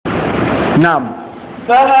نعم.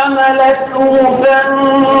 فحملته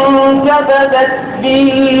فانتبذت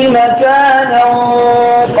به مكانا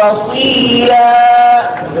قصيا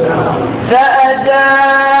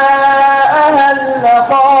فأجاءها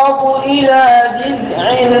المخاض إلى جذع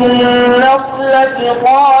النخلة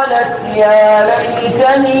قالت يا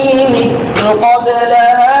ليتني مت قبل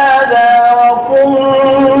هذا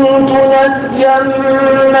وكنت نسيا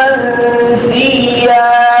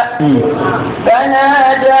منسيا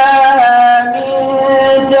فناداها من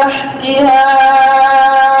تحتها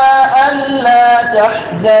ألا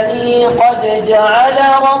تحزني قد جعل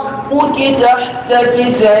ربك تحتك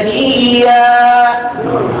سريا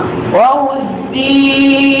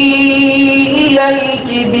وهزي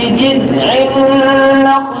إليك بجذع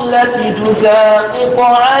النخلة تساقط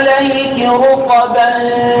عليك رطبا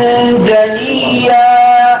جنيا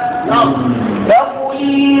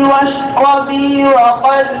فكلي واشربي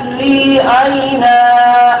وقري عينا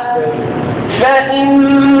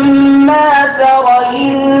فإما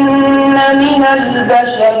ترين من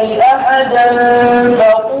البشر أحدا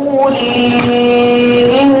فقولي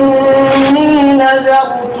إني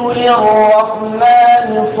نذرت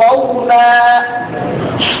للرحمن صوما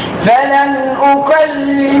فلن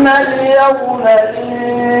أكلم اليوم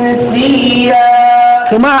إنسيا.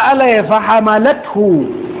 كما عليه فحملته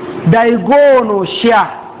دايغونو شيا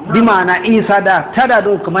بمعنى إيسا دا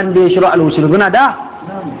تدادو كمان دي شروع الوشرغنا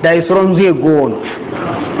da isron zai gon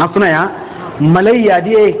asuna ya malayya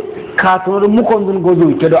die katunar mukon dun gozo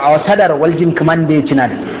ke do a sadar waljin kaman da ya cina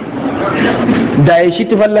da ya shi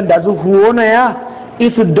tifallan da su huwona ya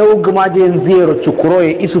isu daug ma je zero chukuro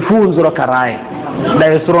ya isu fuun zuro karaye da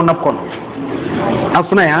isro napkon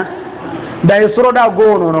asuna ya da isro da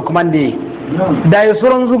gono no kaman da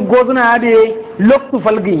isron zu gozuna ade loktu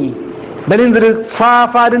falgi dalin zuri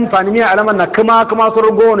fafadin fanimiya alaman na kuma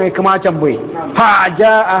surgo ne kuma can bai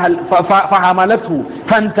fahamalatu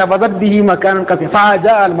fantabazat bihi makanan kasi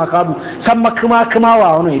faja al-makadu samma kuma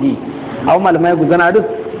wa wani idi aw malamai guzana duk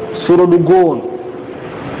surodu gon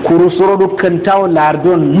kuru surodu kantaw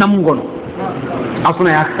lardon namgon asuna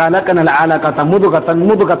ya khalaqana al-alaqata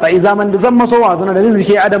mudghatan izaman da zamma so wa zuna da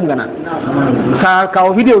zai adam gana ka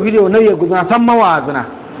kawo video ne ya guzana samma wa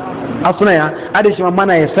zuna asuna ya adashi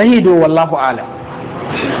mana ya sahido wallahu ala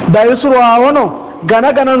da yusruwa wano gana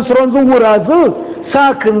suron zuhura zu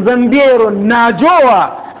sakin zambiyero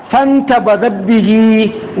najowa fanta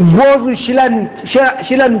bazabbihi gozu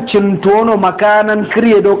shilan cintono makanan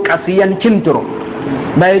kriyedo kasiyan cintoro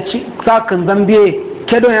da ya ci sakin zambiye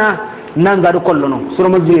kedo ya nan zadu kollono suro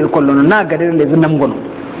mazuri kollono na gadin da zunam gono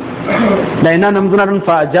da ina nam zunarin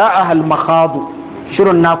fa ja'a al makhadu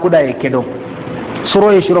shurun nakuda ya kedo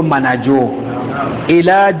suro ya shurun manajo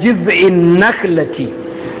ila jiz'in nakhlati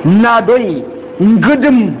na doyi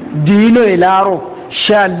ngudum dino ilaro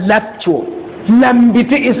sha lapcho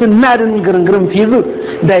lambiti isin nadin girin fizu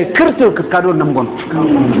da ya kirto ka kado nan gon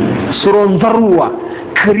suron zarwa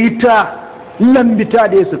kirita lambita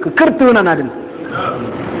da su ka kirto na nadin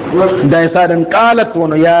da ya sadan qalat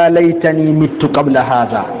wa ya laitani mittu qabla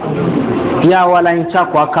hadha ya wala in cha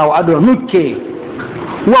kwa kawo ado nuke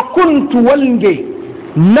wa kuntu walge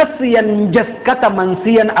nasiyan jaskata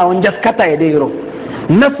mansiyan aw jaskata edero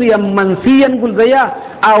nasiyan mansiyan gulzaya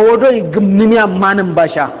a wodoi gumnimiya manin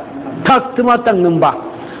basha taktuma tangin ba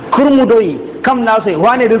kurmu doi kam na sai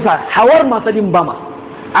wane dinsa hawar masadin bama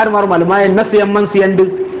armar malmai nasiyan mansiyan din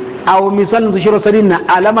aw misal su shiro sadin na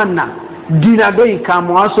alaman na dina doi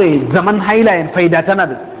kamuwa so zaman hailayen faida tana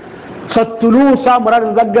da sattulu samurar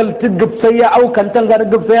zaggal tigib sai ya aukan tan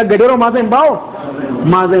zargib sai ya gadero ma zai bawo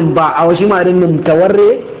ma zai ba a washi ma din tawarre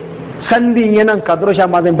sandin yanan kadro sha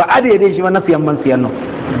ma zai ba ade dai shi ma nasiyan mansiyan no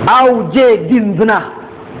aw je din zina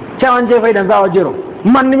cewan je faidan za a jiro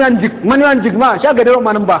man yan jik ma sha ga dawo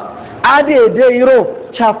manin ba ade de yiro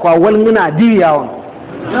sha kwa wal muna diyawon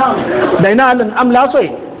da ina alin amla soy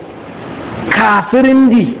kafirin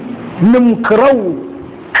di nim krau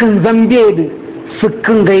kan zambe da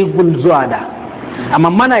sukan gai gul zuwa da amma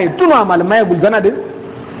mana yi tuma malamai gul zana da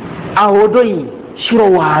a hodoi shiro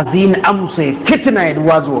wazin amsa fitina ya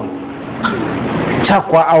wazo sha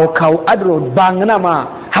kwa aw kaw adro bangana ma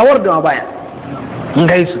hawar da ma baya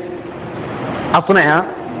ngaisu asuna ya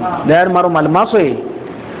da yar maru malma soye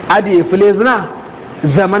adi filezna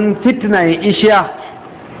zaman fitna ya isha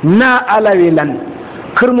na alawilan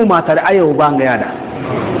kirmu matar ayo banga yada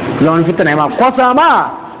zaman fitna ma kwasa ma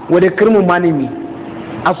wade kirmu manimi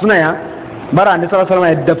asuna ya bara ni sallallahu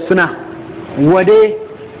alaihi wasallam dabsuna wade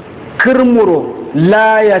kirmuro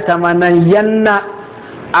la yatamanna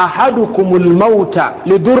ahadukumul mauta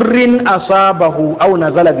lidurrin asabahu aw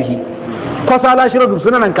nazala bihi kwasa la shiro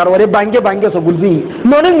suna nan karware bange so gulzi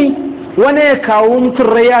noni mi wane kawum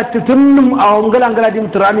turaya tutunnum a ngala dim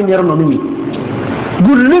turamin yar nonumi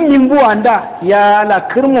gullum min buwanda ya la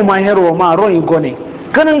kirmu ma hero ma ron gone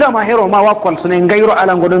kanin ga ma hero ma wakwal sunen gairo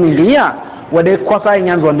alan godo min dinya wade kosa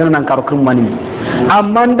yan zondin nan karukun mani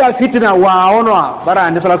amma da fitna wa wono bara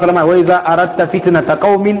annabi sallallahu alaihi wasallam wa iza aratta fitnata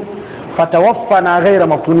qaumin fatawaffana ghayra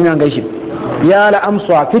maftunin gaishin ya la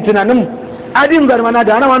amsa fitnanim adin zarmana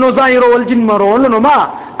da na wano zahiro wal jin maro wono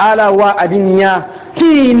ma ala wa adinya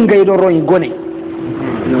kin gaido ron gone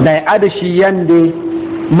da adashi yande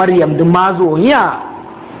maryam da mazo ya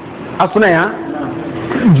asuna ya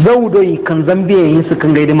zaudoi kan zambiya yin su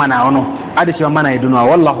kan gaidi mana wano adashi mana yadunwa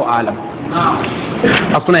wallahu alam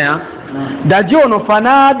asuna ya da jiwono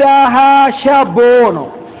fanada ha shabono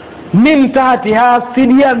min tahtiha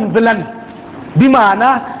sidyan zilan bi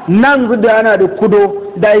ma'ana nan zudana da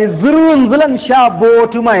kudo da zurun zilan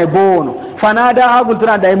shabotu mai bono fanada ha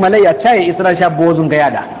gultuna da malaya tayi isra shabozun ga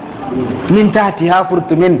yada min tahtiha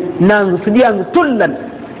furtumin nan sidyan tullan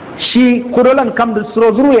shi kudolan kam da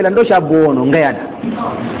suro zuru ya lando shabono ga yada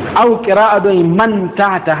au qira'a don man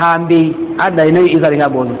tahtaha be ada ne isra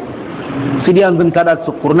shabono sidyan zun tada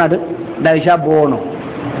su kurna da shabono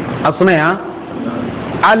asuna ya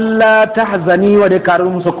Allah tahzani wa da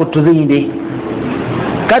karum su kutuzin dai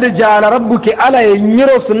kad jala rabbuki ala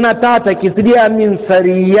yiro sunna ta ki sidiya min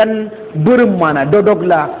sariyan burin mana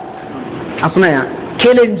dodogla asuna ya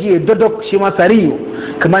kelenji dodok shi ma sariyo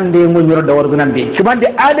kaman da mun yiro da warzunan dai kaman da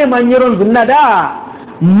ade man yiro zunna da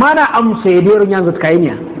mana amsa yero nyanzu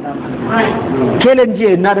kaynya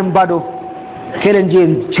kelenji narin bado kelenji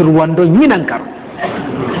cirwando yinan kar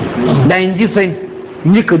da inji sai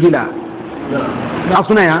ni kajila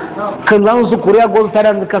asuna ya kan zan su kuriya gol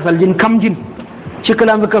tadan kasaljin kamjin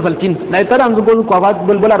cikalan zuka saltin na tadan zu gol kwa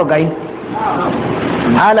bulbula rogayin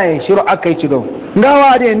ala ya shiru akai cido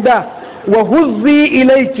ngawa da inda wa huzzi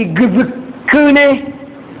ilayki gizkune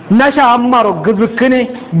nasha ammaro gizkune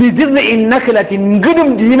bi jiz'in naklatin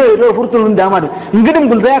ngidum dino do furtun damad ngidum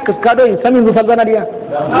gul zaya kaskado in samin zu salzana dia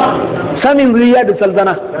samin zu ya da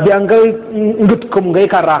salzana bi an ga ngit kum gai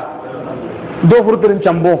karra do furtun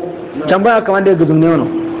chambo ya kaman da gizum ne wono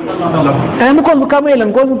ai mu ko su kama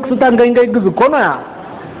yelan ko su tanga ngai gizu kono ya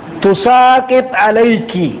to saqit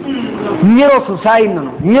alayki niro su sayin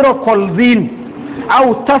no niro kolzin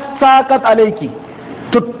au tasaqat alayki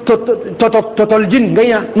totoljin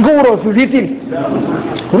gaya nguro su zitin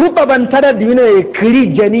rutaban tada dine kiri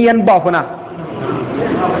janiyan bafuna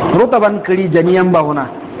rutaban kiri janiyan bafuna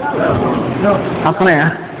asana ya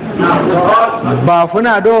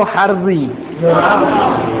bafuna do harzi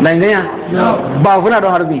dangaya bafuna do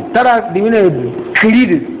harzi tada dine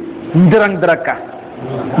kiri ndiran draka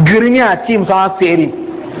girinya tim sa seri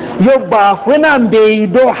yo bafuna be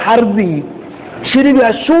do harzi shiriya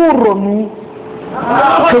shuronu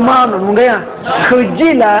kuma nun gaya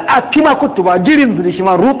kujila akima kutuba jirin zuri shi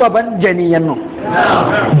ma rutaban janiyan no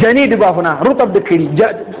jani da bafuna rutab da kiri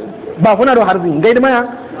bafuna do harzi ngai da maya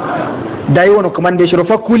dai wono kuma da shiro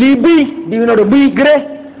fa kuli bi di wono do bi gre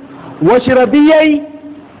washrabiyai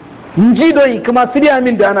njido kuma sidiya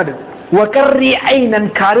min da anada wa qarri ainan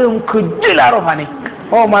karim kujila rohane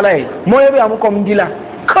o malai moye bi am ko mdila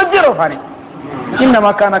kujiro fane inna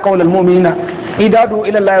ma kana qawlul mu'minina idadu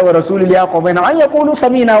ila Allah wa rasulihi ya qabaina an yaqulu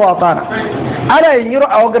samina wa atana ala yiro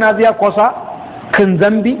awgana ziya kosa kan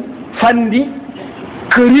zambi fandi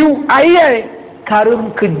kriu ayye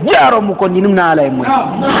karum kujaro mu ko ninum na alay mu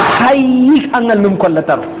hayyi angal num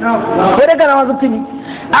kollatar ko de kana wasu tini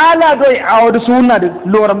ala doy awdu sunna de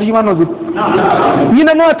loram di mano zu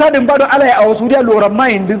yina no ta de bado ala ya awsu de loram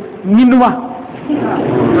mayndi ninduma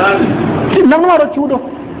nan waro ciudo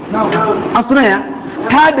asuna ya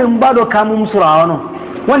tadin bado kamun surawa no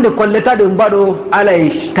wanda kwalle tadin bado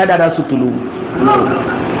alai tadada su tulu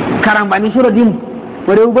karambani shura dim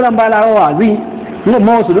wore uburan bala wa zi no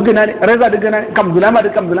mo su duka na reza duka na kam zulama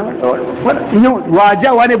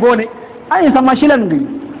waja wane bone ai sama shilan gi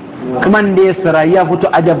kaman da saraya fito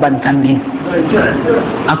ajaban tanne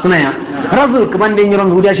asuna ya razu kaman da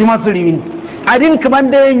yiron hudiya shi ma su riwin adin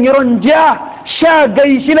kaman da yiron ja sha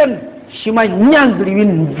gaishilan shi ma nyan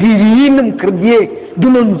zuriwin zirinin kirdiye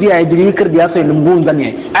dunun ziya zirinin kirdiya sai lumbun zan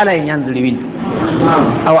yayi ala yan zuriwin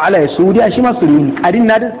aw ala saudiya shi ma zuriwin adin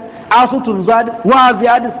na da asutun zad wa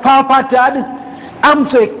ziyad fafata da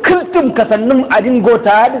amsa kirtim kasannin adin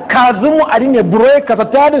gota da kazumu adin ya buroye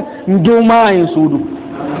kasata da ndoma yin sudu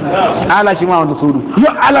ala shi ma wanda sudu yo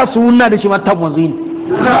ala sunna da shi ma tabwazin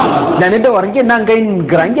da ne da warge nan gain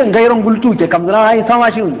grangen gairon gultu ke kamzana ai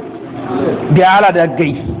sama shi bi ala da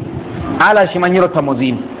gai ala shi man yiro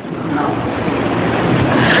tamozin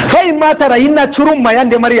kai ma tara yinna curun mayan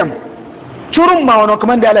de maryam churum ma wono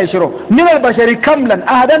kamande ala shiro min al bashari kamlan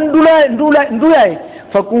ahadan dula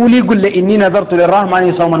faquli gulle inni nazartu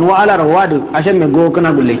lirrahmani sawman wa ala rawad ashan me go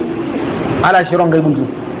kana gulle ala shiro ngai guntu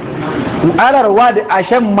ala rawad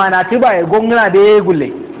ashan manatiba e gongna de gulle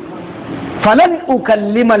falan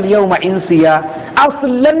ukallima al yawma insiya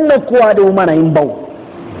aslan kuwa da mana yin bau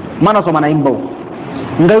mana so mana yin bau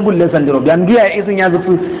ngai gulle sandiro bian biya isin ya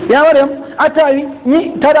zufu ya ware atayi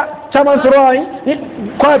ni tada chaman suroi ni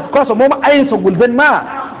kwa so moma ayin so gulben ma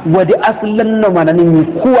wadi aslan no mana ni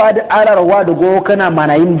kuwa da alarwa da go kana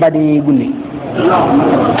mana yin bade gulle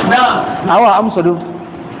awa amsadu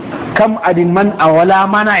kam adin man awala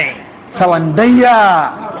mana sawandayya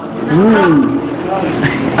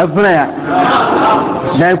azunaya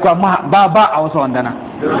dai kwa ba a wasu wandana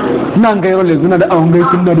nan ga yaro lezuna da awon gai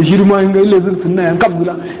sunna da shirma yin gai lezun sunna yan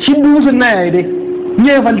kabdula shi du sunna ya dai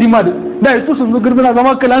ne faldi ma da su sun girduna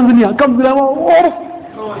zama kalan zuniya kabdula ma orf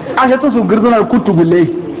a shi su girduna kutu bulle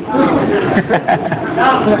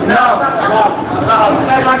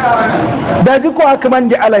da ji ko haka man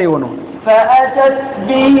di alai wono فأتت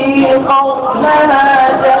به قومها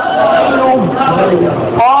تحمله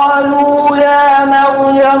قالوا يا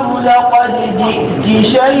مريم لقد جئت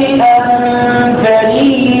شيئا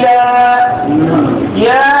فريا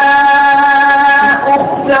يا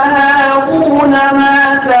أخت هارون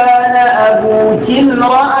ما كان أبوك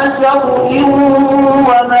امرأ سوء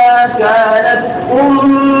وما كانت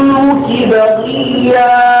أمك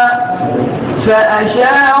بغيا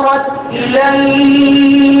فأشارت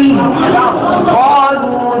إليه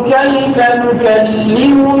قالوا كيف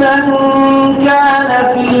نكلم من كان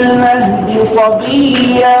في المهد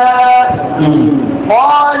صبيا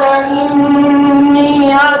قال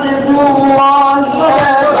إني عبد الله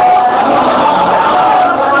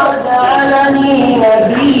وجعلني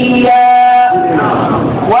نبيا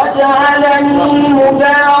وجعلني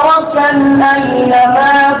مباركا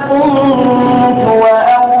أينما كنت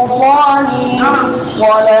وأوصاني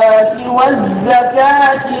بالصلاة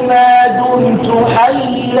والزكاة ما دمت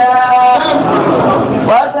حيا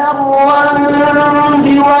وبرا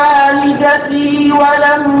بوالدتي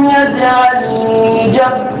ولم يجعلني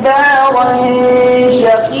جبارا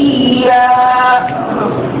شقيا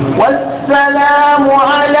والسلام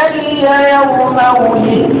علي يوم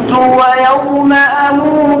ولدت ويوم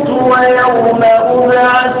أموت ويوم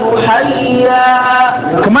أبعث حيا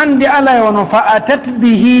كمان دي على فأتت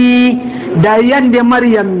به دايان دي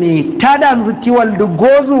مريم تادان زكي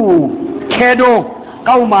والدغوزو كدو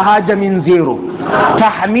قومها من زيرو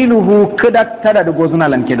تحمله كدت تادا دغوزنا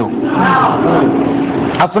لن كدو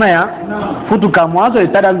أصنع يا فتو كاموازو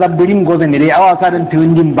تادان زبرين غوزن دي أوا سادن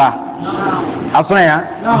تونجين با asuna ya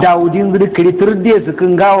daudin zuri kiri turdiye su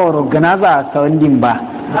kun gawo ganaza sawandin ba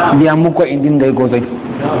biya muko indin gai gozai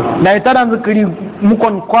da ita da zikiri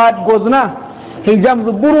mukon kwad gozna hijam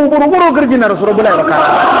zu buru girjina rasulullah da kara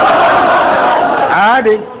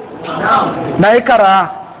ade na ikara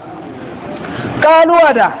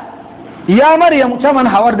kaluwa da ya maryam taman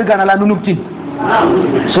hawar diga na lanunukti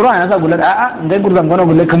sura ya sa gular a ngai gurzan gono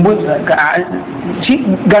gulle kambu ci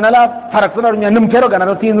ganala faraksunar nya num tero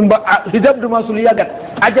ganara tin ba hijab du masuliya gat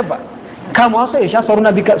ajaba kam wasa ya sha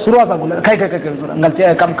saruna bika sura sa gular kai sura ngal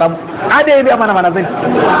ce kam ade bi mana zai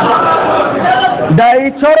dai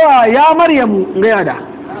choro ya maryamu ngaya da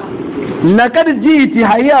laqad jiti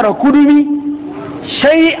hayyara kudumi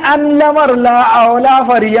shay'an lamar la awla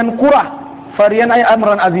fariyan qura fariyan ay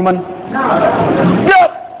amran aziman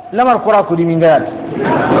lamar kura kudi min gaya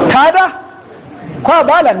tada kwa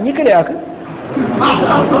balan ni kire aka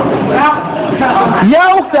ya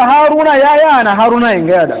ukta haruna ya yana haruna in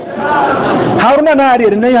gaya da haruna na da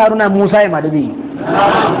nan haruna musa ya madabi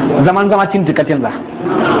zaman cin tikatin za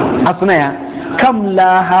asuna ya kam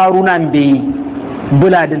la haruna be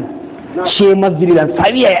buladin she masjidan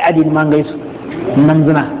sabiya ya adin man gaisu nan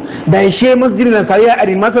zina da she masjidan sabiya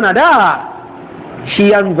adin masana da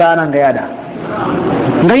shi yan zanan gaya da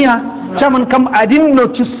ganya caman kam adin no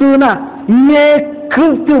suna ne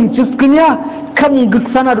kristin ciskunya kam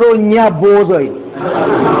guksana ronya bozoi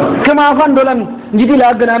kama fan dolan jidi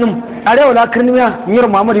la gananum arewa la kirniya nyir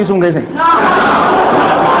muhammad yusuf gaisai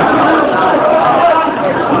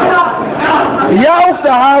ya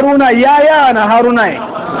ukta haruna ya yana haruna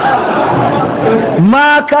ma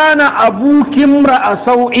kana abukim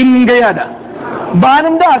ra'asau in gayada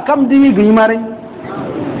banin da kam dimi gimare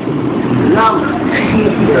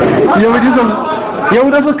yau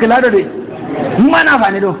da su kula da dai mana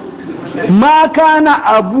fani do ma kana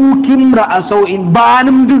abukin ra'asau'in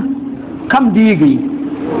banim du kam digi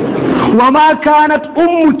wa ma kanat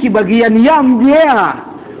ummuki bagiyan yam biya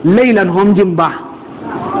laylan homjin ba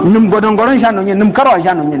num godon sha non num karwa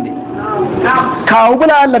sha non ne kawo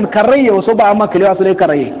bula lan karraye wasu ba amma kalewa su dai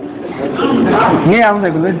karraye ne ya mun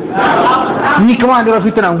sai ni kuma da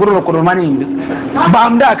rafi tunan gurur kurmani ba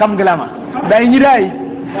am da kam galama da yi dai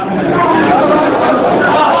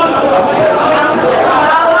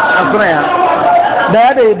asraya da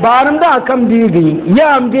dai barin da kam digi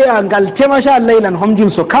ya am dai angal ce masha Allah lan hamjin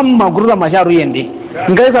so kam ma gurra masha ruyen dai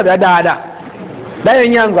ngai sa da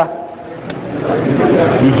yan yanza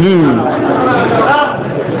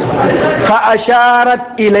fa asharat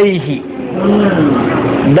ilaihi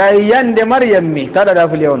da yande maryam mi tada da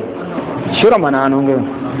fili on shura mana anon ga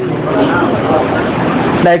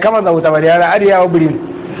dai kama da wuta bari ara ariya obri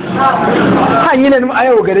ha yine mu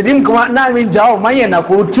ayo ga din kuma na min jawo mayana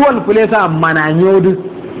ko tuwal fulesa mana nyodu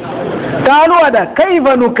kaluwa da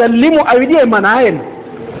kaifa nukallimu awdiye manayen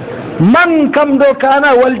man kam do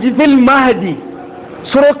kana waljifil mahdi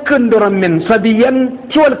surokin duran min sabiyan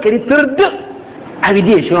ciwal kari turdu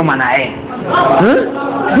awdiye shura manayen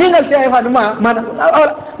ni ga sai fa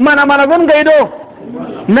mana gon gaido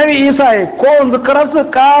nabi isa ko zikarasu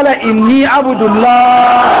qala inni abdullah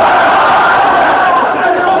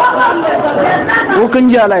ko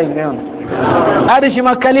kun jala yin gayon ada shi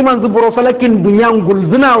ma kaliman zuburo salakin dunyan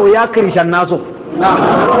gulzuna wa ya kirishan naso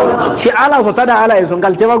shi ala so tada ala yason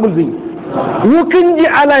kalte ba gulzi wukin ji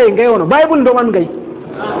ala yin gayon bible do man gai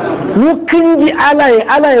wukin ji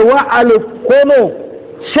ala wa al kono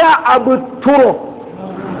sha abu turo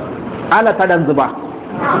ala tadan zuba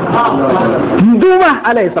nduma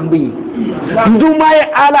ala ya sambi nduma ya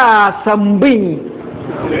ala sambi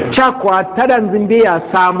chakwa tadan zimbe ya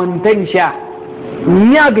samun tansha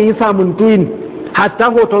nya ga yi samun tuyin hatta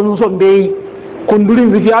hoton son bai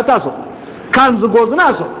kundurin zufiya ta so kan zugo zuna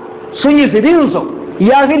so sun yi sidin so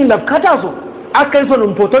ya fin lafkata so akai so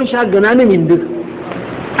nun foton sha gana ne min duk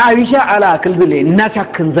aisha ala kalbile na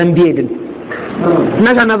takkan zambiye din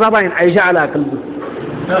na zaba in aisha ala kalbi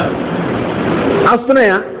asuna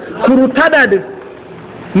ya kuruta da duk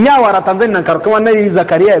ya wara tanzan nan karo kuma nayi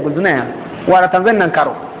zakariya ya guduna ya wara tanzan nan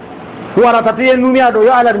karo wara tatiye numiya do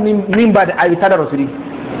ya alar min ba da ayita da rasuli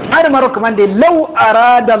ada maro kuma de law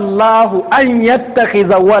arada Allah an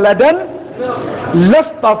yattakhiza waladan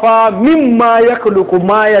lastafa mimma yakhluqu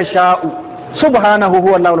ma yasha'u subhanahu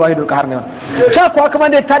huwa Allahu al-wahidul qahhar ne ta ko kuma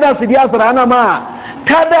de tada su biya surana ma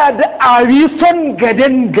tada da arison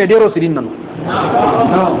gaden gade rasulin nan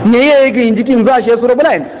ne ya yi ga injikin za a shi sura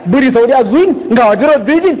bulayin buri saudi a zuyin ga wajiro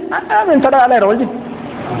bijin amin tada ala rawalji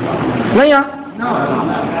nanya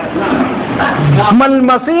mal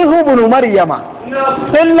masihu ibn maryama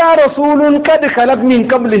illa rasulun qad khalat min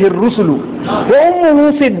qablihi ar-rusulu wa ummuhu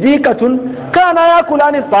siddiqatun kana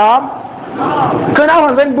yakulani ta'am kana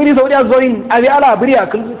wanzan buri saudi a zuyin abi ala buri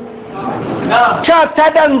akul cha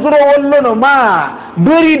tadan zuro wallo ma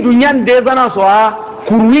buri dunyan de zana so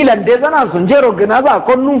kurwilan de zana sun jero gina za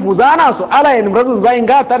kon nun fu zana su ala yin razun zain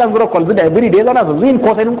ga ta dan zuro kolzu da biri de zana su zin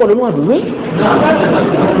ko sai nun kolun su zin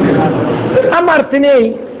amartine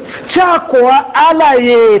cha ko ala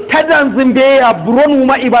ye ta dan zimbe ya buron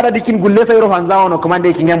ma ibada dikin gulle sai rofan zawo kuma da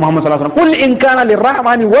yake Muhammad sallallahu alaihi wasallam kul in kana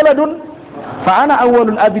lirrahmani waladun fa ana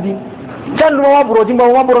awwalul abidin can ma burojin ba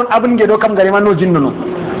ma buron abin gedo kam gare man no jinnuno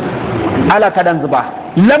ala ta dan zuba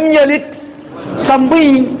lam yalid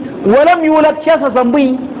sambi ولم يولد شاف ذنبي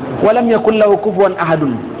ولم يكن له كفوا أحد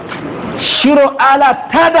شرو على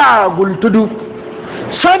تدا قلتدو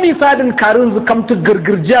سامي سادن كارنز كم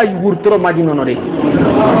تغرغرجا يورترو ماجين نوري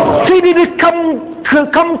سيدي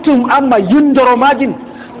كم تم أما يندرو ماجين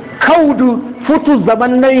كودو فتو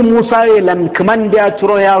زمان ناي موسى لن كمان ديا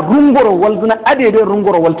ترو يا رونغورو والزنا أدي دي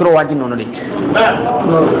رونغورو والترو واجين نوري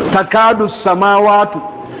تكاد السماوات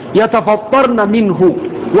يتفطرن منه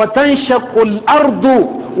وتنشق الأرض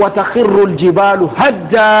وتخر الجبال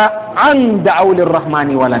هدا عن دعوا للرحمن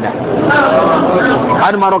ولدا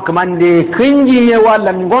أنا مروك من دي كنجي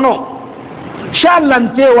ولا نغنو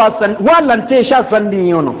شالنتي واسن والنتي شاسن دي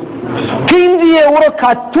يونو كنجي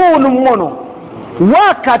وركاتون مونو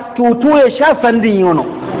وكاتوتو شاسن دي يونو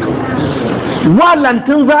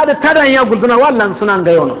والنتن زاد تدا يا غلطنا والن سنان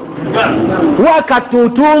غيونو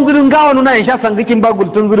وكاتوتو زرين غاونو نا شاسن ديكين با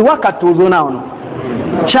غلطن زري وكاتوزو نا ونو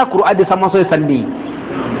شاكرو ادي سما سوي سندي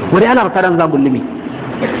wani ana tadan za gullumi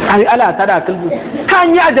ai ala tada kalbu kan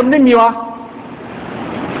ya jamnin miwa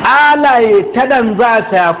ala ye tadan za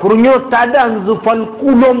ta kurnyo tadan zu fal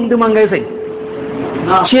kulom di mangai sai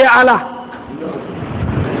ce ala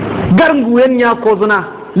garnguyen ya kozuna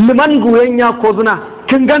liman guyen ya kozuna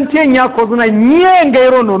kingantiyen ya kozuna nyen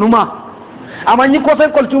gairo nonuma amma ni ko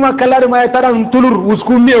sai koltuma kallare ma ya tadan tulur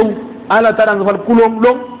usku mew ala tadan zu fal kulom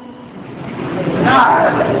lom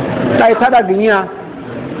tai tada ginya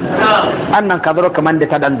annan kadaro kaman da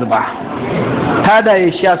tadan zuba tada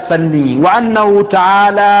ya sha sanni wa annahu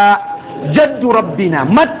ta'ala jaddu rabbina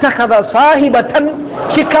mattakhadha sahibatan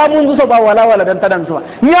kikamun zuso ba wala dan tadan zuba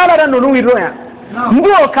nyala dan no wi roya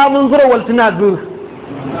ndo kamun zuro waltina zu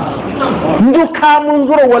ndo kamun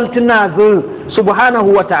zuro waltina zu subhanahu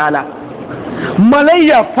wa ta'ala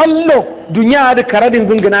malaya fallo duniya da karadin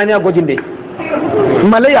zungana ne gojin dai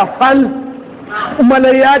malaya fal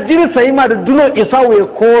malaya jiri sai ma da duno isawe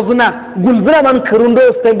ko zuna gulzuna man karundo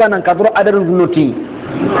sai banan kadro adarin zunoti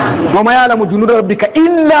wa ma ya'lamu junuda rabbika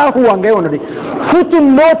illa huwa ngai wona dai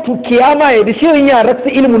futun lotu kiyama ya da shirin ya raksa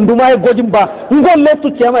ilmun duma ya gojin ba ngon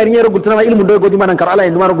lotu kiyama ya rinya rugutuna ma ilmun do gojin manan kar Allah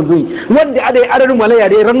ya duma rugutuni wanda adai adarin malaya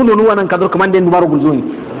dai ran nono wannan kadro kaman dai duma rugutuni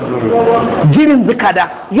jirin zikada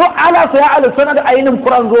yo ala sai ala sanad ainin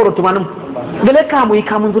qur'an zoro tumanin gele kamu yi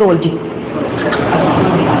kamun zuro walji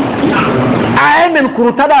ayamin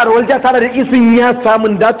kuruta da walja tare da isin ya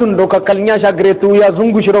samun datun dokakalin ya sha gretu ya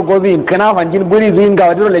zungu shiro gozin kana fanjin buri zuyin ga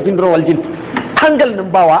wadiro lakin dro waljin hangal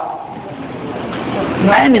nin bawa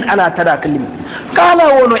ayamin ala tada kalimi qala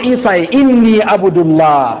wa isa inni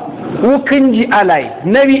abdullah wo kinji alai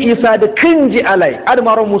nabi isa da kinji alai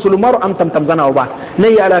admaro musulmaru am tam zana ba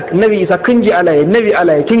nabi isa kinji alai nabi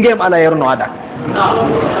alai kingem alai yarno ada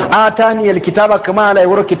atani alkitaba kama alai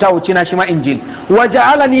wuro kitabu cina shi ma injil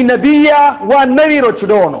waja'alani nabiyya wa nabi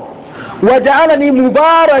rochidono waja'alani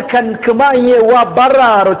mubarakan kama ye wa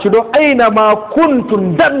barra rochido aina ma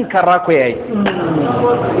kuntum dan karako yayi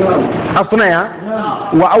asuna ya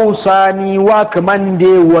wa ausani wa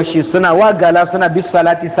kamande wa shi suna wa gala suna bis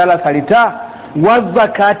salati sala salita wa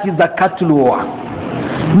zakati zakatulwa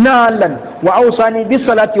nalan wa ausani bis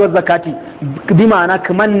salati wa zakati bi ma'ana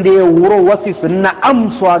kamande wuro wasi sunna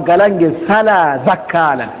amswa galange sala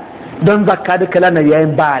zakalan don zakka da kala na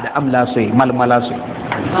yayin ba da amla sai malmala sai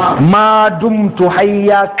ma dumtu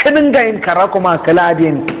hayya kinin ga yin karako ma kala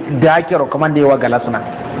din da kiro kamande wa gala suna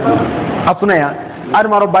asuna ya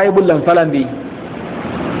admaro bible lan salan bi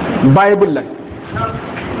bible lan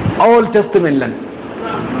old testament lan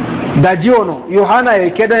da jiwono yohana ya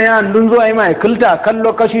kedan ya ndun zo ai mai kulta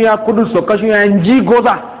kallo kashi ya kudu so kashi ya ji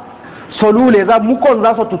goza solule za mukon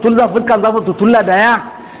za su tutulla fuskan za su tutulla da ya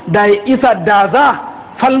da isa da za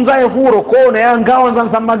fal za ya huro ko na yan gawon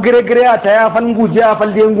zan san magire gire ta ya fal gujiya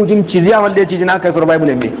fal da gujin ciziya fal da cizina kai sur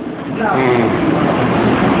bible ne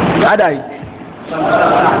adai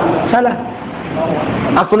sala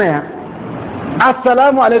asuna ya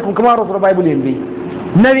assalamu alaikum kuma rasul bible ne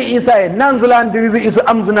nabi isa ya nan zulan dirizi isu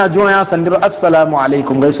amzuna jona ya sandiro assalamu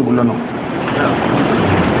alaikum gaisu bullono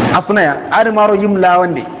asuna ya admaro yimla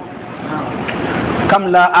wande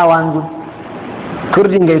kamla awanzu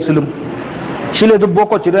kurjin gaisulum shile duk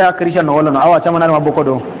boko cido ya kirishan na wala awa chama na boko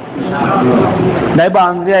do dai ba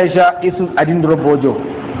an ya sha isu adin dro bojo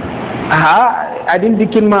aha adin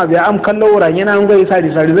dikin ma biya am kallo wura yana ngo isa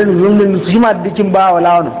di sari zan zun shi ma dikin ba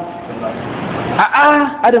wala wono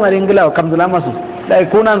adama ringila kam dula masu dai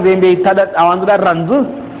kunan zembe tada awanzu da ranzu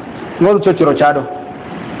ngo chochiro chado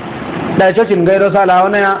da cocin gairo sala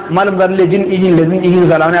wani malam zan lejin ijin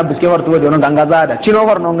sala wani abu skewar tuwa jonon ganga zada cino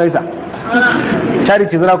war non gaisa cari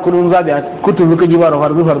ci zira kulun zabi kutu zuka jibar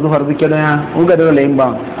farzu ke don ya uga da layin ba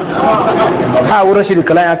ha wura shi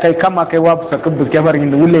kala ya kai kama kai wa sakab skewar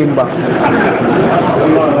inda wulayin ba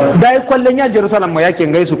dai kwallon ya jerusalem ma yake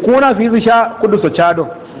gaisu kuna fi zu sha kudu so chado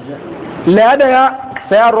lada ya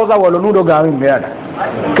sai roza walonu do gawin da yada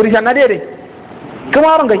krishan na dede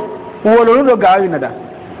kuma ran gai walonu do gawin da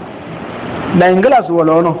da ingila su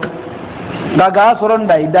wala wano daga soron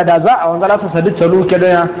da za a wangala su sadi tsalo ke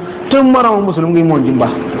da tun mara musulmi mun jimba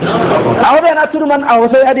a wada na turman a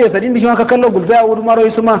wasai ade sadin dishi ka kallo gulza a wurin maro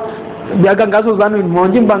su ma ya ganga su zanu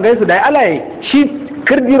mun jimba ngai su da alai shi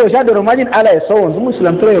kirdiro sha da romajin alai so wanzu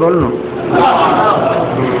muslim tare rolno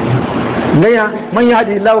ngaya man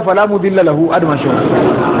yahdi Allah fala mudilla lahu adma shaw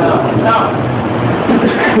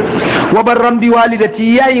wa barram bi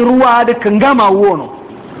walidati yayi ruwa da kangama wono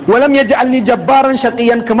ولم يجعلني جبارا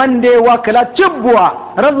شقيا كمان دي وكلا تبوا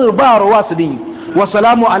رضي بار واسدين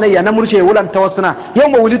وسلام علي نمرشي ولن توسنا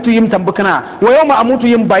يوم ولدت يم تنبكنا ويوم اموت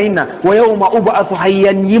يم باينا ويوم ابعث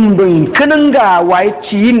حيا يم دوين كننغا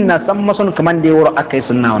وايتشين سمسون كمان دي ورا اكاي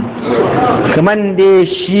سناون كمان دي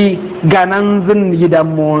شي غانانزن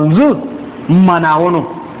يدامونزو مناونو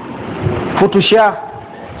فتوشا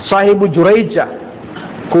صاحب جريجة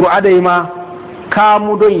قرآن ديما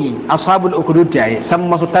kamu doyi ashabul ukhdud yayi san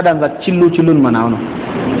masu tadan za cillu manawno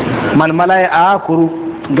malmalai a kuru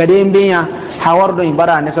gade mbiya hawar doyi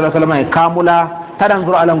bara ne sallallahu alaihi wasallam kamula tadan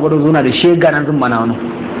zuru alan godo zuna da shega nan zun manawno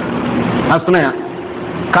asuna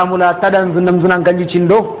kamula tadan zunam zunan ganji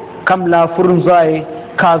cindo kamla furun zai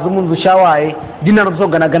kazumun zu shawaye dinar so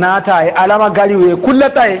gana gana ta yi alama gari we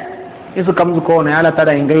kullata yi isu kam zu ko ne ala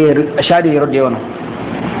tada ingai ashadi yoro de wono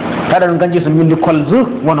tada nganji sun min kolzu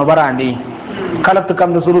wono barande kala to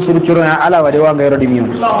kam suru suru curo na ala wade wa ngai yoro dimiyo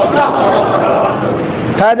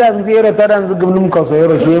tada zira tada zu gumnum ko so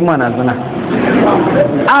yoro she mana zuna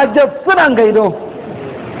a da sunan gaido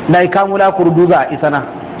dai kamula kurduza isana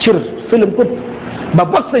cir film put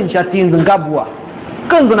babban shatin zungabuwa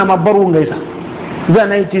kan zuna mabaru ngaisa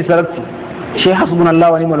zan yi sarati shi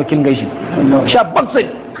hasbunallahu wa ni'mal wakil gaishi shabban sai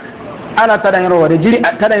ala tada yaro wada jiri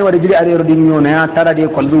tada yaro jiri a yaro dimiyo na tada de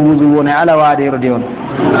kolzu wuzu na ala wa de yaro de on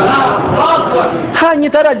ha ni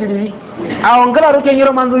tada jiri a wangala ruken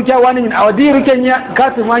yaro manzu kya wani min awadi ruken ya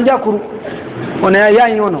kasu manja kuru ona ya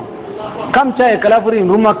yi wono kam ta kalafuri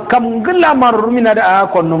ruma kam gilla mar rumina da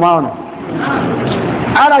konno ma wono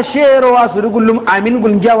ala shero wasu gullum amin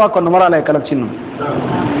gul jawa konno mara la kalafcin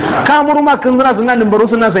kamuru ma kan zuna sunan baro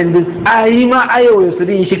suna sandi ayi ma ayo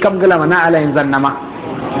yusri shi kam gala mana ala yin zannama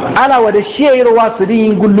ala wada shero wasu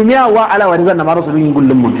din gullumiya wa ala wada zannama rasu din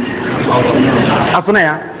gullum mun afuna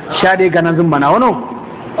ya shade ganan zun bana wono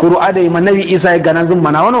kuru adai mannabi isa ganan zun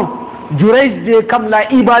bana wono jurais de kam la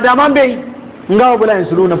ibada man be ngawo bulan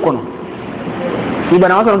sulu na kono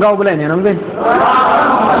ibana wasan ngawo bulan ne nan be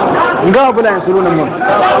ngawo bulan sulu na mun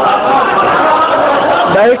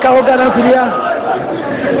dai kawo ganan suriya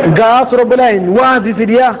ga suru bulan wazi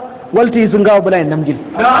suriya walti sun ngawo bulan namjin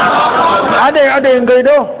adai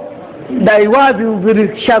ngaido dai wazi zuri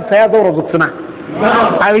sha saya zoro zuksuna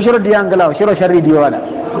ayi shiro diyan galaw shiro sharri diyo wala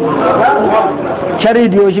sharri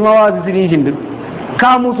diyo shi ma wazi suri shin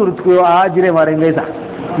ka musu ko a jire mare ngaisa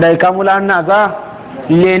dai kamula na ga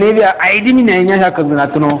lene bi aidi min nya haka guna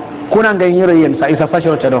tuno kuna ga yiro yen sa isa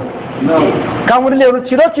fasho tado kamul le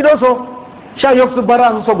ciro so sha yoksu bara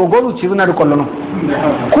so gogolu ci na ko lono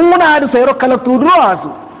kuna hadu sayro kala tudro asu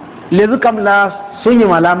lezu kamla sunyi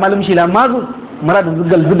mala malum shi la mazu maradun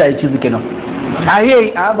zugal zuda yi ci kenan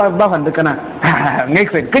aye a ba fanda kana ngai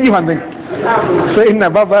sai kaji fanda so inna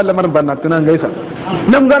baba lamar banna tunan gaisa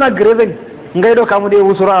nam gana greven ngai do kamu de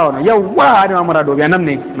usura wana yawa ni mamara do bianam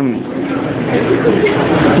ne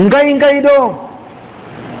ngai do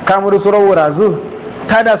kamu do sura wurazu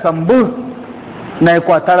tada sambu na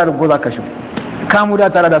kwa tara da goza kashu kamu da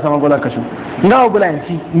tara da sama goza kashu ngawo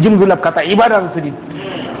bulanci njim gulab kata ibada su din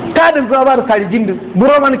tadin zuwa bar kari jindu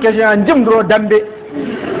buro man kashe njim dro dambe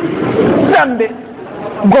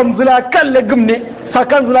gomzula kalle gumne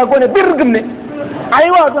sakan zula gone bir gumne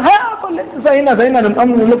aiwa ha kolle sai na nan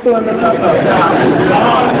amu lokto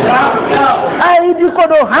ai di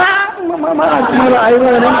kodo ha ma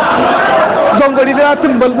aiwa ne dongori da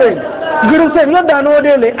tumbal bai guru sai na dano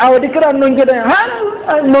dele awadi kiran non gida ha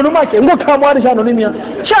nonu ma ke ngo kamo da sha nonu miya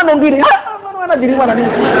sha non gidi ha mana gidi mana ne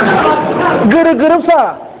guru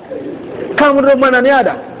sa kamar mana ne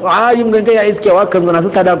ada a yim ganga ya iskewa kan zuna su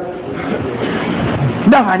tada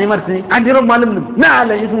da hani martini an diro malum na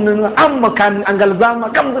ala yisun nan amma kan angal zama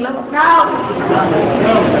kam zula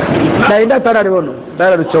dai da tara da wono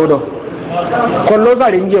tara da chawdo kollo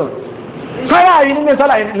zari ngiyo sala yi ne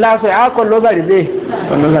sala la so a kollo zari be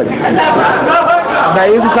kollo zari da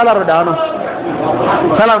yi sala da wono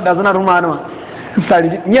sala da zuna ruma no sari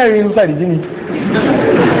nyari sari jini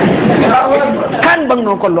kan bang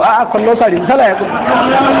no kollo a kollo sari sala ya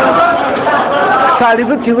sari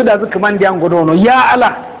zu ci da zuka man diyan godono ya ala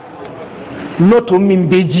loto min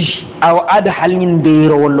beji aw ada halin de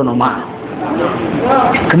ro wallo no ma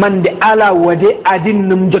kaman de ala wade adin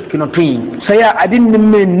num jotkino tin saya adin num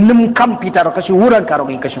men num computer kashi wuran karo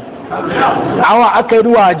kai kashi awa akai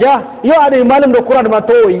ruwaja yo ade malam da qur'an ma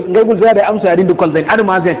toyi ngai gul da amsa adin du kol zain adu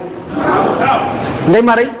ma zain ngai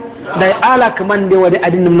mare dai ala kaman de wade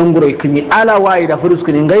adin num nan guroi kimi ala wayi da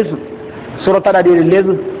furusku ne ngai su surata da de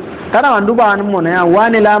lezu kana wandu ba hannun mu na ya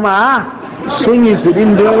wani lama sun yi su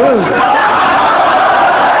din da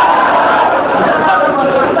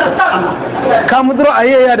kamudro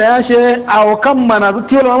ayya da ya she a kan mana su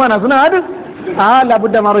tilo mana suna hadu a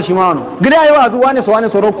labudda maro shi ma wani gida ayi wa zuwa ne so wani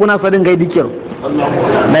soro kuna sadin gai dikiro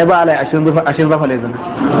nai ba alai ashin zafa lezana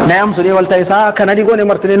na yam su ne walta isa kanadi gone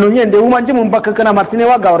martine no nyende uma jimun bakka kana martine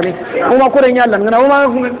wa gawarne uma kuren yallan ngana uma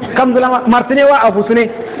kamzula martine wa afusune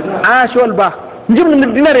a shol ba njim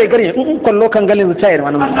dinare gari kollo kan galin tayar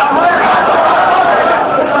manum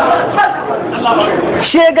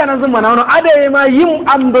shega nan zuma nan adaye ma yim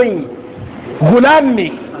amdoyi gulam ne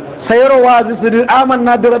sayro wazi sir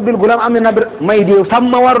amanna bi rabbil gulam amanna bi mai de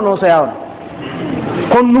samma warno sayawan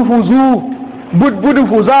kon nufuzu budbudu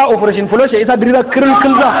fuza operation floshe isa dirira kiril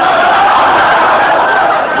kilza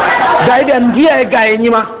gaide andiya e gaye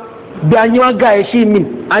nyima da an yi ma gaye shi min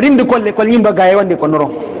adin da kwalle kwallin ba gaye wanda kwanoro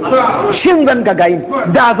shin zan ga gayin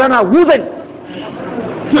da zana wuzan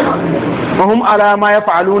وهم على ما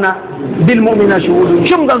يفعلون بالمؤمنين شهود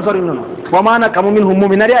شم كان صرينا وما نكم منهم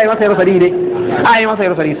مؤمنا أي ما سير صريح أي ما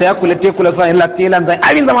سير صريح سيأكل تأكل صاين لا تيلان زين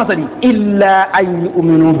أي ما صريح إلا أن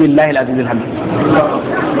يؤمنوا بالله العزيز الحميد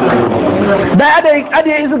da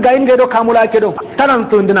ade isu gayin gado kamula kedo tanan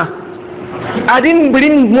tunduna adin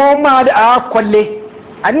birin Muhammad a kwalle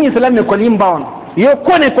adin islam ne kwallin bawon yo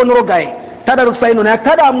kone konro gaye tada rusaino na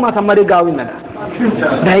tada amma samari gawin nada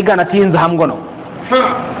da higa na tin zaham gono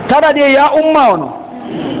tada de ya umma wono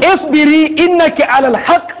isbiri innaka ala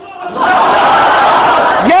alhaq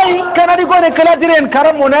yayi kana di gone kala diren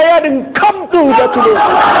karamo na yadin kamtu da tulo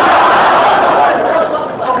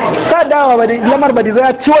sadawa bade lamar bade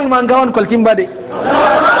za ciwon mangawan kolkin bade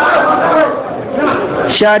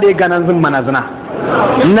shade ganan zun manazana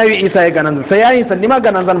nabi isa ya ganan sai yayin sallima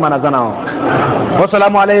ganan zan manazana wa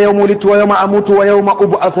salamu alayhi yawma ulitu wa yawma amutu wa yawma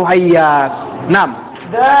ub'athu hayya na'am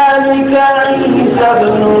ذلك عيسى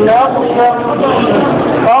ابن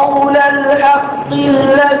مريم قول الحق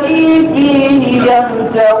الذي فيه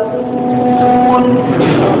يمترون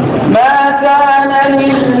ما كان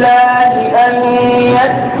لله أن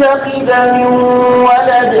يتخذ من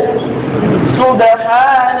ولد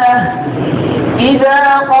سبحانه إذا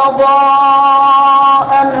قضى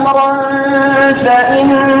أمرا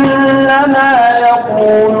فإنما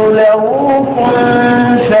يقول له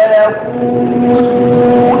كن فيكون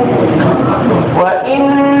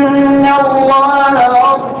وإن الله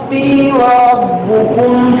ربي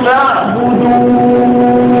وربكم فاعبدوه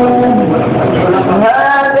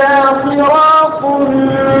هذا صراط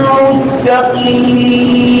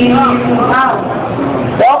مستقيم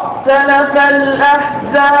فاختلف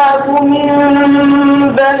الأحزاب من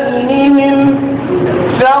بينهم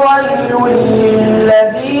فويل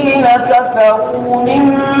للذين كفروا من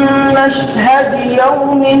مشهد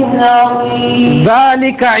يوم عظيم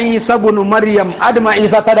ذلك عيسى بن مريم أدم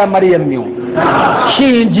عيسى تدا مريم ميو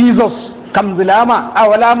شي جيسوس كم ظلاما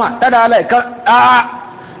أولاما تدا عليك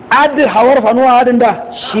أد حور فنوا هذا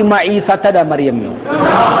شي ما عيسى تدا مريم ميو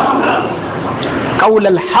قول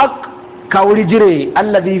الحق kawuri jire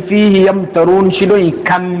allazi fihi yamtarun shidoi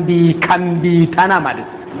kambi tana mad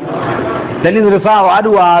dalil rifa wa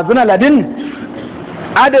adwa zuna ladin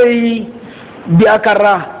adai bi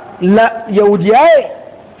akarra la yaudiyaye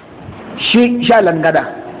shi shalan gada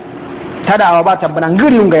tadawa ba tabbana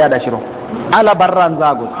ngiri ga yada shiro ala barran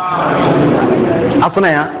zago afuna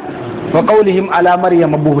ya wa qawlihim ala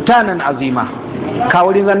maryam buhtanan azima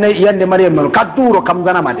kawuri zanne yande maryam kaduro kam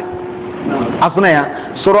zana mad afuna ya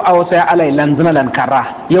suru a wasu ya alai lanzuna lankara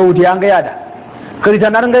yahudi an gaya da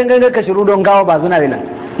kiritanar gangan ka shiru don gawa ba zuna lan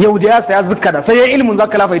yahudi ya saya zukka da sai ya ilmun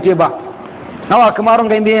zaka lafaite ba nawa kamar ron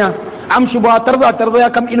gain biya amshi ba tarzo ya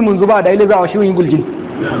kam ilmun zuba da ile zawa shiwin guljin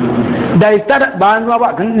da istada ba an zuwa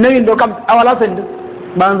ba nayin do kam awala san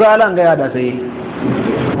ba an zuwa lan gaya da sai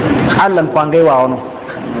Allah kwan gaiwa wono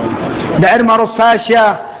da ir maro sasha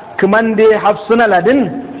kaman de hafsuna ladin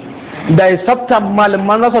da sabta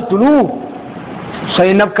malaman nasa tulu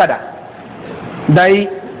sai nafkada dai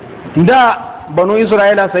da banu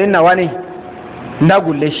isra'ila sai nawa ne da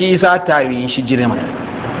gulle shi isa tayi shi jirema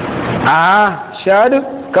shadu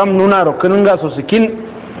kam nuna rokunin ga soskin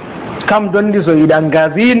kam don di so idan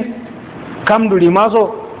gazin kam duri maso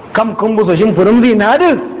kam kumbu so shin furum di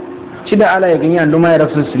nadu shi da ala ya ganya nduma ya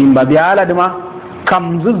rasu sirin ba biya ala duma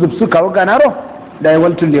kam zuzub su kawo ganaro da ya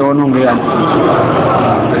waltu le wonon ga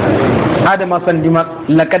هذا ما صندما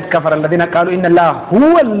لقد كفر الذين قالوا إن الله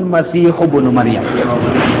هو المسيح ابن مريم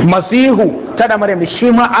مسيح تدا مريم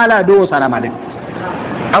شيما على دو سلام عليك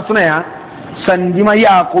أصلا يا صندما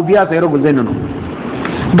يعقوب يا سيرو بزينو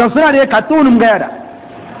دسنا ده كاتون مغيرا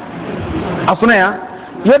أصلا يا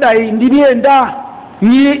يدا إندي إندا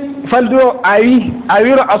يي فلدو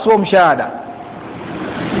أيرو أسوم شهادة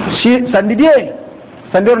شي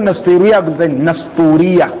سندير نستوريا بزين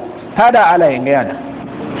نستوريا هذا على ينغيادا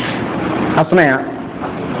asnaya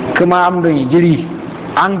kuma amdon jiri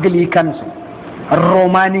anglicans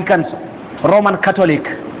romanicans roman catholic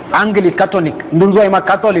catholic ndun zo ma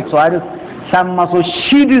catholic so ari samma so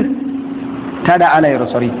shid tada ala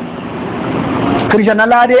rosori christian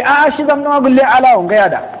ala de shi zam no gulle ala on ga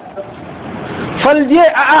yada falje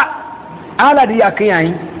ala di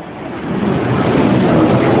yakiyayi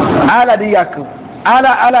ala di yak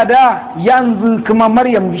ala da yanzu kuma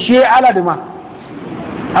maryam she ala dima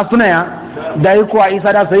asnaya da yi kuwa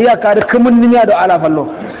isa da sai ya kare kumin nimiya da ala fallo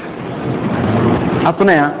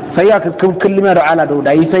asuna ya sai ya kumin nimiya da ala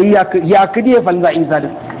da yi sai ya kidi falza isa da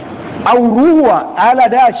auruwa ala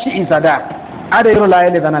da shi isa da ada yiro la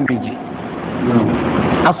yele danan biji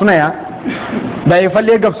asuna ya da ya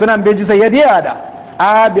falle gab sunan biji sai ya diya da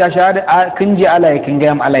a biya shahada kinji ala ya kinga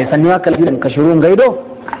yam ala ya sanni wa kalbi ka shurun gaido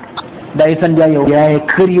da ya san yau ya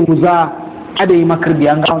kiri muza ada yi makirbi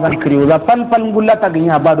an ga zan kiri muza fal gullata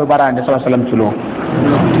ganya ba do bara da sallallahu alaihi wasallam tulo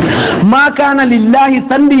ma kana lillahi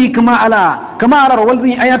sandi kama ala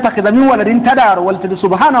rawalzi ayata kazamin waladin tadar walti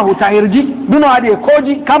subhanahu ta'irji duno ade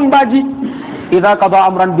koji kambaji idza qada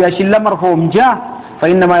amran bi ashil marfum ja fa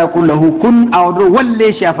inna ma yaqul lahu kun awdu walle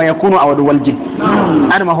sha fa yakunu awdu walji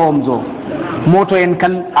an ma hom zo moto en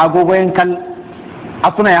kal agogo en kal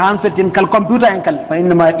asuna ya handset en kal computer en kal fa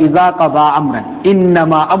inna ma idza qada amran inna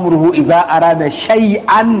ma amruhu idza arada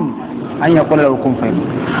shay'an an yaqula lahu kun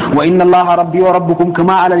fayakun wa inna allaha rabbi wa rabbukum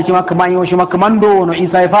kama ala shima kama yoshima kamando no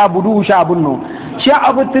isa fa budu sha bunno sha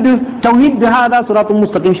abutid tauhid hada siratul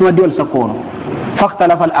mustaqim shima diwal sakono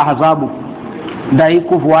fahtalafa al ahzab dai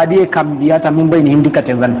ku fuwadi kam biyata min bainihim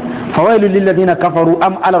dikatan zan fawailu lil ladina kafaru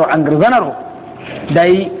am ala angrzanaru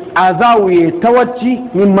dai azawiye tawacci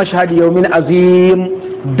min mashhad yawmin azim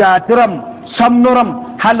datiram samnuram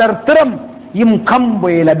halartiram yim kambo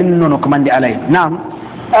ladin no kamandi alai na'am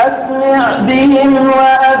أسمع بهم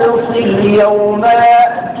وأبصر يوم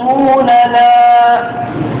يأتوننا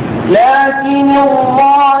لكن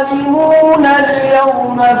الظالمون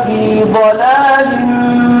اليوم في ضلال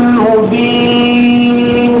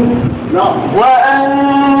مبين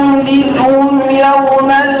وأنذرهم يوم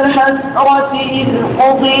الحسرة إذ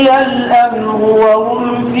قضي الأمر وهم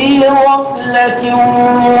في غفلة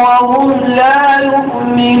وهم لا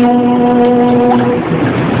يؤمنون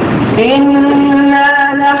إنا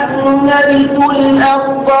نحن نرث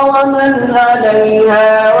الأرض ومن عليها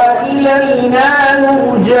وإلينا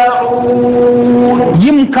يرجعون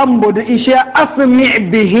يمكن بود إشياء أسمع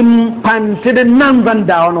بهم فانتد ننزن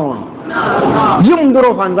داونون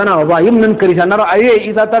يمدرو فانزنا وبا يمنن كريسان نرى أيه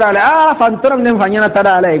إذا ترى على فانترم نم فانينا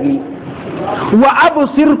ترى عليه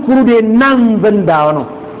وأبصر كرود ننزن داونون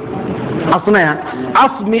أصنع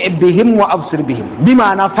أسمع بهم وأبصر بهم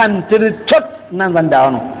بمعنى فانتد تت ننزن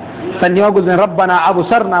داونون sanni waguzin rabbana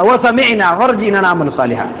absarna wa sami'na farjina na'mal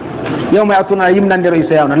salihah yawma yatuna yimnan dir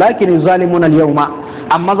isayawna lakin zalimuna al-yawma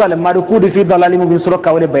amma zalim ma kudu fi dalalin mubin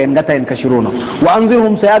suraka wala bayan gata in kashiruno wa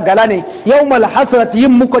anzirhum saya galane yawma al-hasrati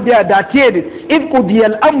yimmuko dia datiyed id qudiya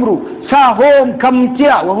al-amru sahum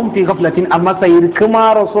kamtiya wa hum fi ghaflatin amma sayir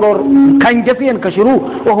kuma rasulur kan jafiyan kashiru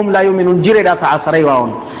wa hum la yu'minun jire da sa asrai wa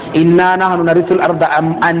on inna nahnu narithul arda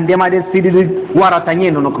am andema de sidid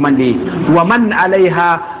waratanye no komande wa man alaiha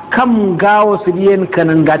kam gawo sidiyen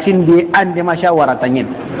kanan gacin da an da ma shawara tanyin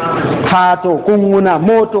fato kunguna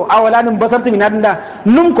moto awalanin basarti min adda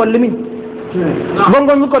num kollimin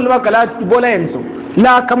gongon su kolluma kala bola yansu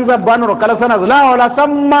la kamza banoro kala sana la wala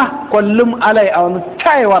samma kollum alai awan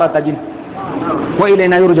tay wara tajin wa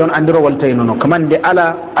ilayna yurjaun andiro waltayno no kaman de ala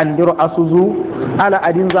andiro asuzu ala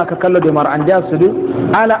adin zaka kallo de mar anda sudu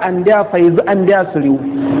ala anda faiz anda suru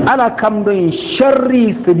ala kam don sharri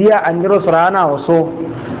sidiya andiro surana waso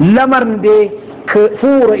lamar de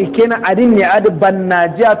furo ikena adin ne adi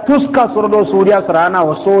bannaja tuska surdo suriya surana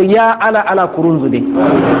waso ya ala kurunzu de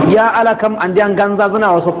ya ala kam andian ganza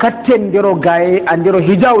zuna waso katten diro gaye andiro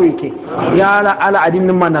hijawu yake ya ala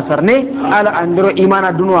adin ma nasarne ala andiro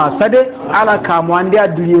imana dunwa sade ala kamu andia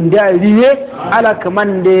duliyundia riye ala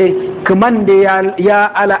kamande ya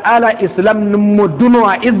ala islam nummu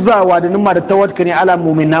dunwa izza wa da numma da tawakkani ala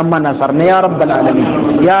mu'minna ma nasarne ya rabbal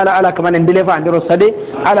alamin ya ala kamande ndilefa andiro sade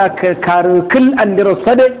ala karukil andiro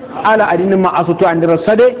sade ala adinin ma asutu andiro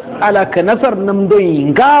sade ala ka nasar nam doyi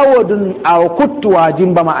ngawo dun aw kutwa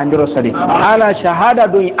jimba ma andiro sade ala shahada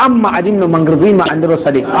doyi amma adinno mangrzi ma andiro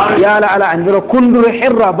sade ya ala andiro kunduru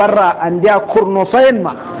hirra barra andiya kurno sayen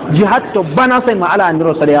ma jihad to bana sai ma ala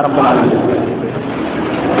andiro sade ya rabbal alamin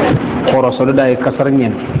koro sode dai kasar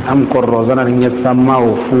nyen am korro zanar nyet samma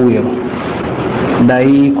o fuyo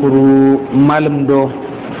dai kuru malum do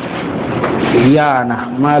yana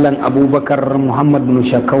malam abubakar muhammad bin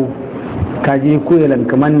shakau kaje kuyelan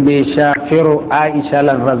kaman be sha fero aisha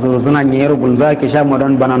lan razo zuna nyero gulza ke sha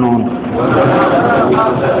modon bananon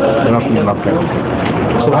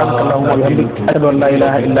subhanakallahumma wa bihamdika ashhadu an la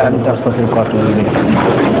ilaha illa anta astaghfiruka wa atubu ilayk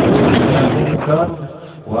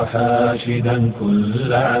وحاشدا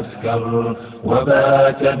كل عسكر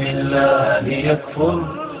وبات بالله يكفر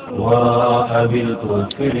وراح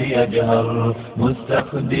بالكفر يجهر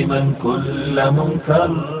مستخدما كل منكر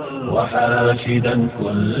وحاشدا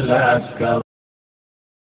كل عسكر